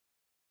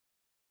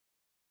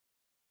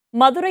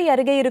மதுரை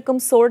அருகே இருக்கும்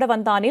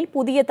சோழவந்தானில்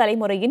புதிய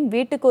தலைமுறையின்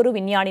வீட்டுக்கொரு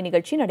விஞ்ஞானி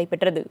நிகழ்ச்சி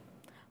நடைபெற்றது.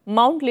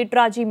 மவுண்ட்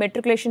லிட்ராஜி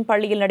மெட்ரிகுலேஷன்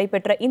பள்ளியில்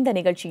நடைபெற்ற இந்த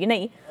நிகழ்ச்சியினை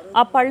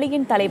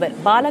அப்பள்ளியின் தலைவர்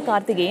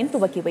பாலகார்த்திகேயன்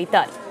துவக்கி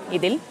வைத்தார்.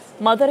 இதில்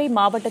மதுரை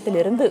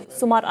மாவட்டத்திலிருந்து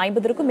சுமார்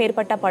 50க்கும்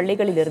மேற்பட்ட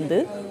பள்ளிகளிலிருந்து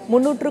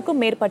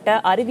 300க்கும் மேற்பட்ட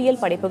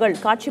அறிவியல் படைப்புகள்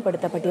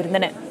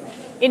காட்சிப்படுத்தப்பட்டிருந்தன.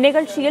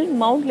 இந்நிகழ்ச்சியில்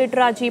மவுண்ட்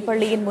லிட்ராஜி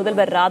பள்ளியின்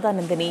முதல்வர்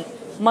ராதாநந்தினி,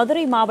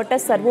 மதுரை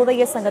மாவட்ட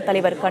சர்வோதய சங்க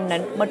தலைவர்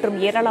கண்ணன் மற்றும்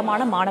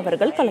ஏராளமான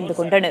மாணவர்கள் கலந்து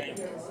கொண்டனர்.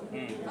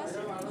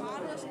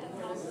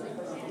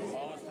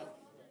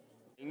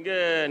 இங்கே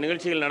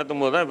நிகழ்ச்சிகள் நடத்தும்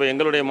போது தான் இப்போ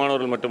எங்களுடைய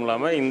மாணவர்கள் மட்டும்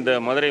இல்லாமல் இந்த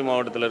மதுரை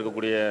மாவட்டத்தில்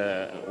இருக்கக்கூடிய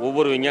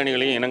ஒவ்வொரு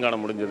விஞ்ஞானிகளையும் இனங்காண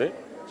முடிஞ்சது.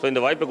 ஸோ இந்த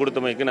வாய்ப்பை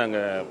கொடுத்தமைக்கு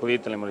நாங்கள் புதிய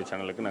தலைமுறை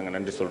சேனலுக்கு நாங்கள்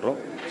நன்றி சொல்கிறோம்.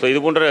 ஸோ இது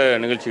போன்ற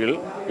நிகழ்ச்சிகள்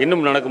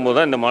இன்னும் நடக்கும்போது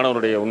தான் இந்த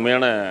மாணவருடைய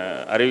உண்மையான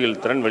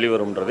அறிவியல் திறன்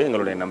வெளிவரும்ன்றது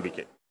எங்களுடைய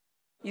நம்பிக்கை.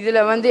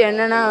 இதில்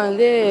என்னென்னா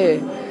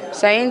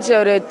சயின்ஸ்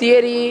ஒரு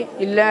தியரி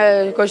இல்லை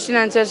கொஸ்டின்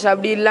ஆன்சர்ஸ்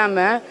அப்படி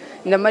இல்லாமல்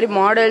இந்த மாதிரி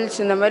மாடல்ஸ்,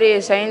 இந்த மாதிரி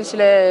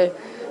சயின்ஸில்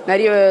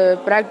நிறைய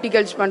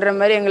ப்ராக்டிகல்ஸ் பண்ணுற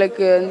மாதிரி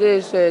எங்களுக்கு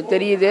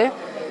தெரியுது.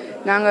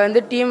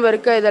 நாங்கள் டீம்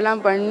ஒர்க்கை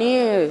இதெல்லாம் பண்ணி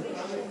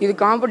இது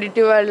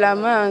காம்படிட்டிவாக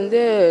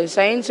இல்லாமல்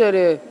சயின்ஸ்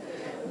ஒரு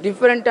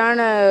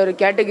டிஃப்ரெண்ட்டான ஒரு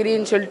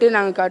கேட்டகரின்னு சொல்லிட்டு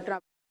நாங்கள்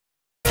காட்டுறோம்.